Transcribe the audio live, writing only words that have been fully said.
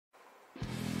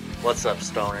What's up,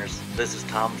 stoners? This is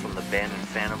Tom from the band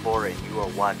Infanibor, and you are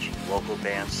watching local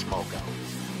band Smokeout.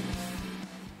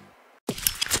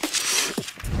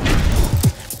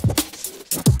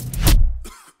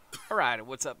 Alright,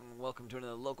 what's up and welcome to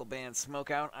another local band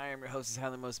Smokeout. I am your host,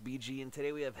 Highly Most BG, and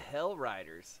today we have Hell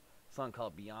Riders, a song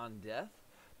called Beyond Death.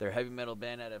 They're a heavy metal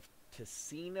band out of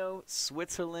Ticino,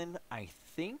 Switzerland. I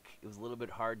think it was a little bit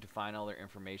hard to find all their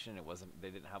information. They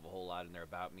didn't have a whole lot in there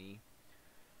about me.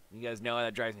 You guys know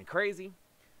that drives me crazy.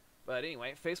 But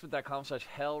anyway,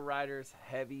 facebook.com/Hellriders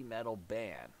Heavy Metal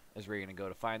Band is where you're going to go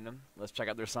to find them. Let's check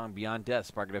out their song Beyond Death.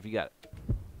 Spark it up if you got it.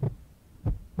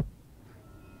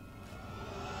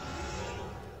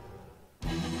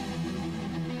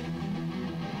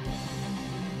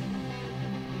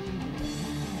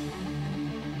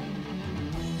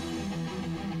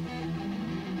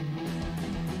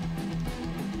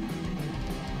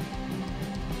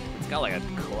 It's got like a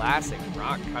classic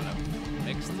rock kind of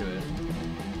mix to it.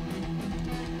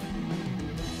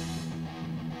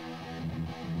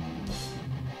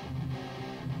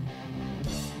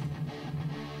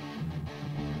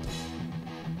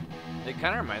 It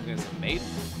kind of reminds me of some Maiden.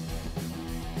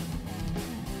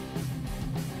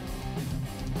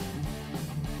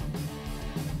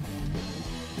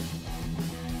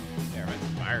 Yeah, it reminds me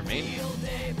of Iron Maiden.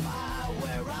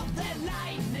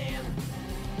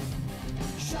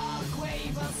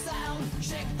 Shockwave of sound,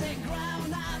 shake the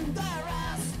ground under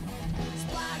us.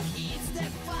 Spark eats the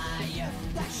fire,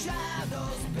 the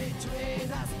shadows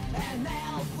between us, and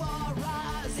hell for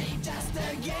us ain't just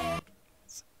a game.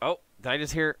 Oh, did I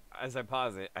just hear, as I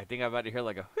pause it, I think I'm about to hear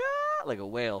like a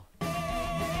whale.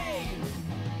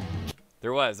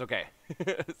 There was, okay.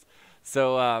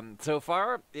 So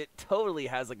far, it totally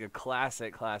has like a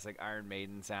classic Iron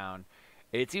Maiden sound.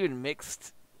 It's even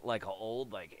mixed like an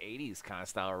old, like 80s kind of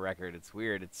style record. It's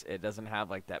weird. It doesn't have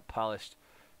like that polished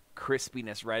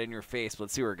crispiness right in your face.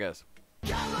 Let's see where it goes.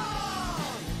 Come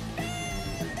on!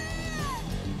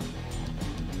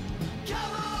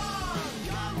 Come on!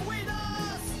 Come with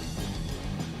us!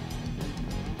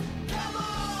 Come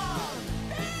on!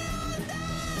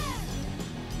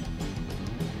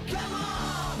 Come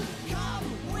on!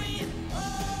 Come with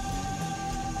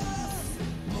us!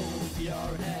 Move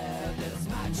your head as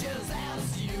much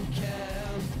as you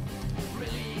can.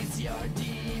 Release your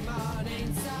demon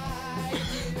inside you.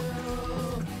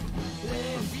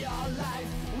 Live your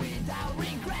life without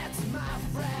regrets, my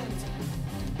friend.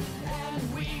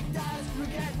 And we just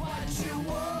forget what you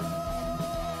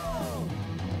want.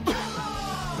 Come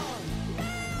on!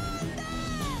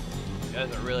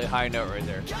 That's a really high note right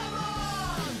there. Come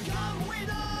on! Come with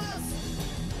us!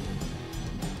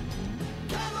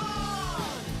 Come on!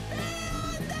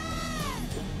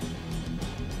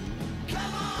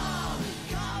 Come on!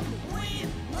 Come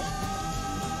with us!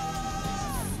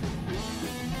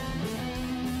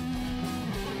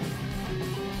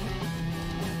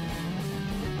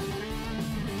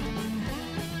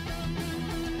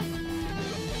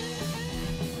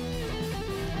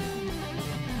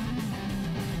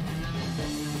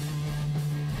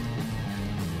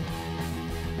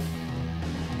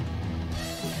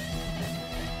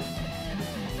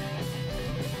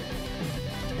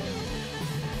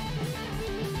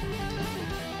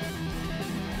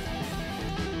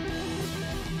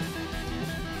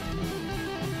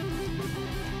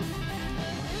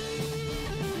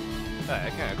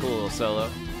 Alright, kind of cool little solo.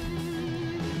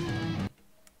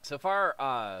 So far,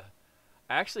 I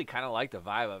actually kind of like the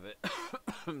vibe of it.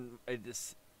 It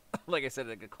just, like I said,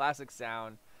 like a classic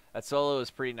sound. That solo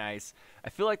is pretty nice. I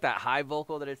feel like that high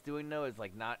vocal that it's doing though is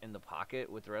like not in the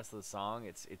pocket with the rest of the song.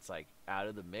 It's like out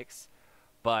of the mix,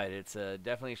 but it's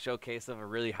definitely a showcase of a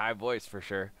really high voice for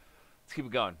sure. Let's keep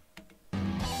it going.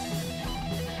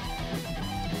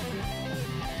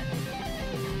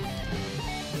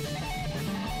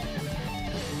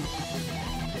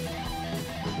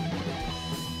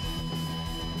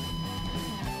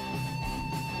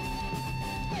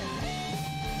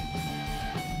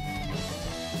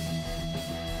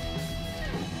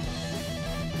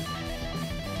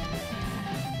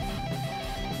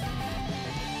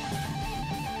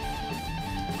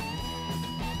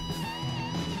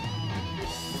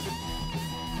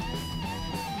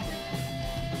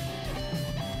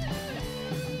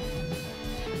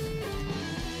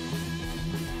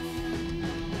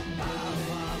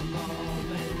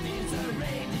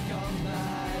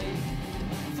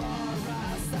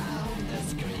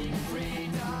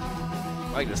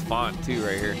 I like this font too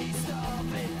right here.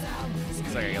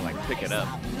 Looks like I can like pick it up.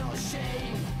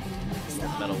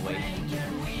 Metal weight.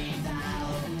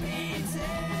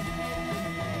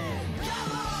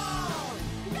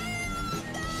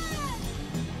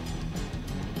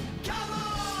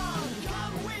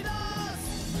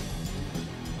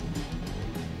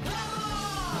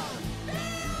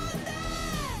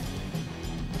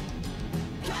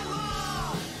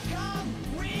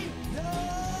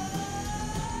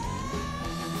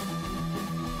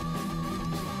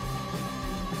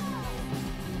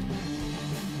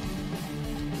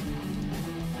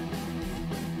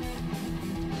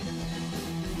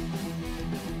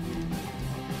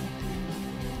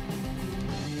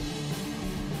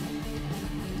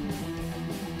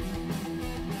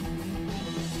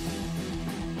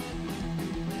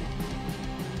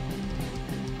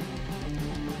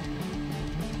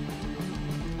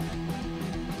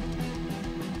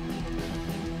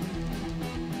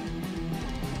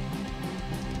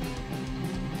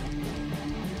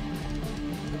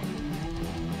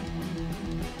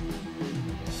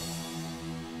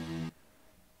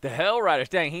 The Hell Riders.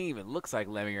 Dang, he even looks like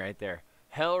Lemmy right there.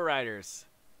 Hell Riders,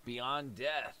 Beyond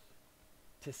Death.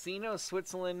 Ticino,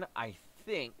 Switzerland, I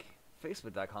think.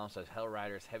 Facebook.com/Hell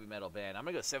Riders Heavy Metal Band. I'm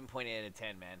going to go 7.8 out of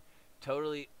 10, man.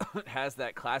 Totally has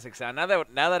that classic sound. Now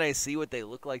that I see what they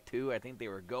look like, too, I think they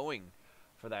were going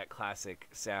for that classic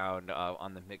sound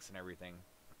on the mix and everything.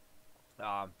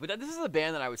 But this is a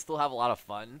band that I would still have a lot of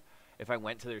fun if I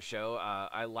went to their show.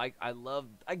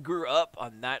 I grew up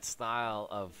on that style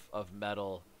of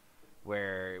metal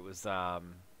where it was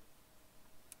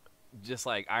just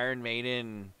like Iron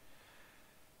Maiden,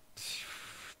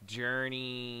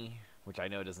 Journey, which I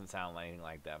know doesn't sound anything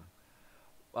like them,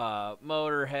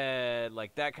 Motorhead,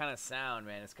 like that kind of sound,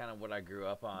 man. It's kind of what I grew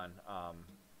up on.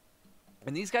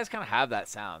 And these guys kind of have that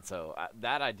sound, so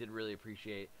that I did really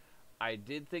appreciate. I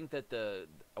did think that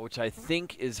which I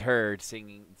think is her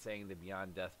saying the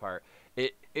Beyond Death part.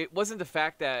 It wasn't the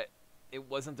fact that it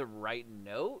wasn't the right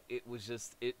note. It was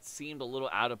just, it seemed a little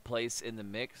out of place in the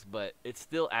mix, but it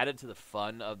still added to the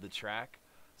fun of the track.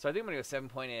 So I think I'm gonna go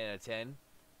 7.8 out of 10.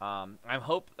 I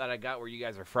hope that I got where you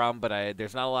guys are from, but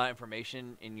there's not a lot of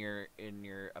information in your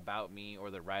about me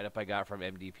or the write up I got from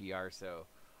MDPR, so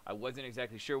I wasn't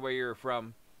exactly sure where you were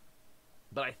from.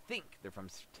 But I think they're from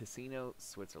Ticino,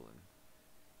 Switzerland.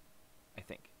 I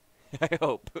think. I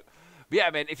hope. But yeah,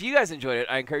 man, if you guys enjoyed it,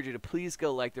 I encourage you to please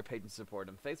go like their page and support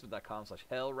them.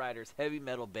 Facebook.com/Hell Riders Heavy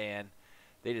Metal Band.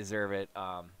 They deserve it.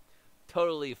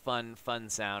 Totally fun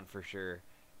sound for sure.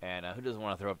 And who doesn't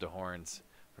want to throw up the horns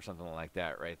for something like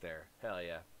that right there? Hell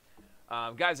yeah.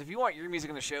 Guys, if you want your music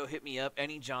on the show, hit me up.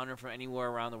 Any genre from anywhere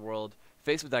around the world.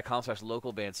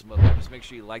 Facebook.com/LocalBandSmokeout. Just make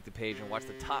sure you like the page and watch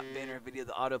the top banner video,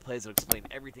 the autoplays. It'll explain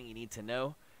everything you need to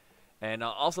know. And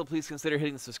also, please consider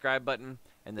hitting the subscribe button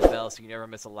and the bell so you never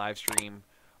miss a live stream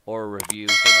or a review.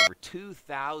 We've done over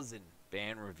 2,000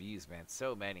 band reviews, man.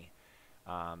 So many.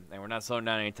 And we're not slowing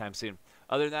down anytime soon.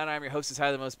 Other than that, I'm your host,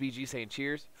 Tyler the Most BG, saying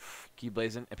cheers, keep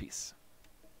blazing, and peace.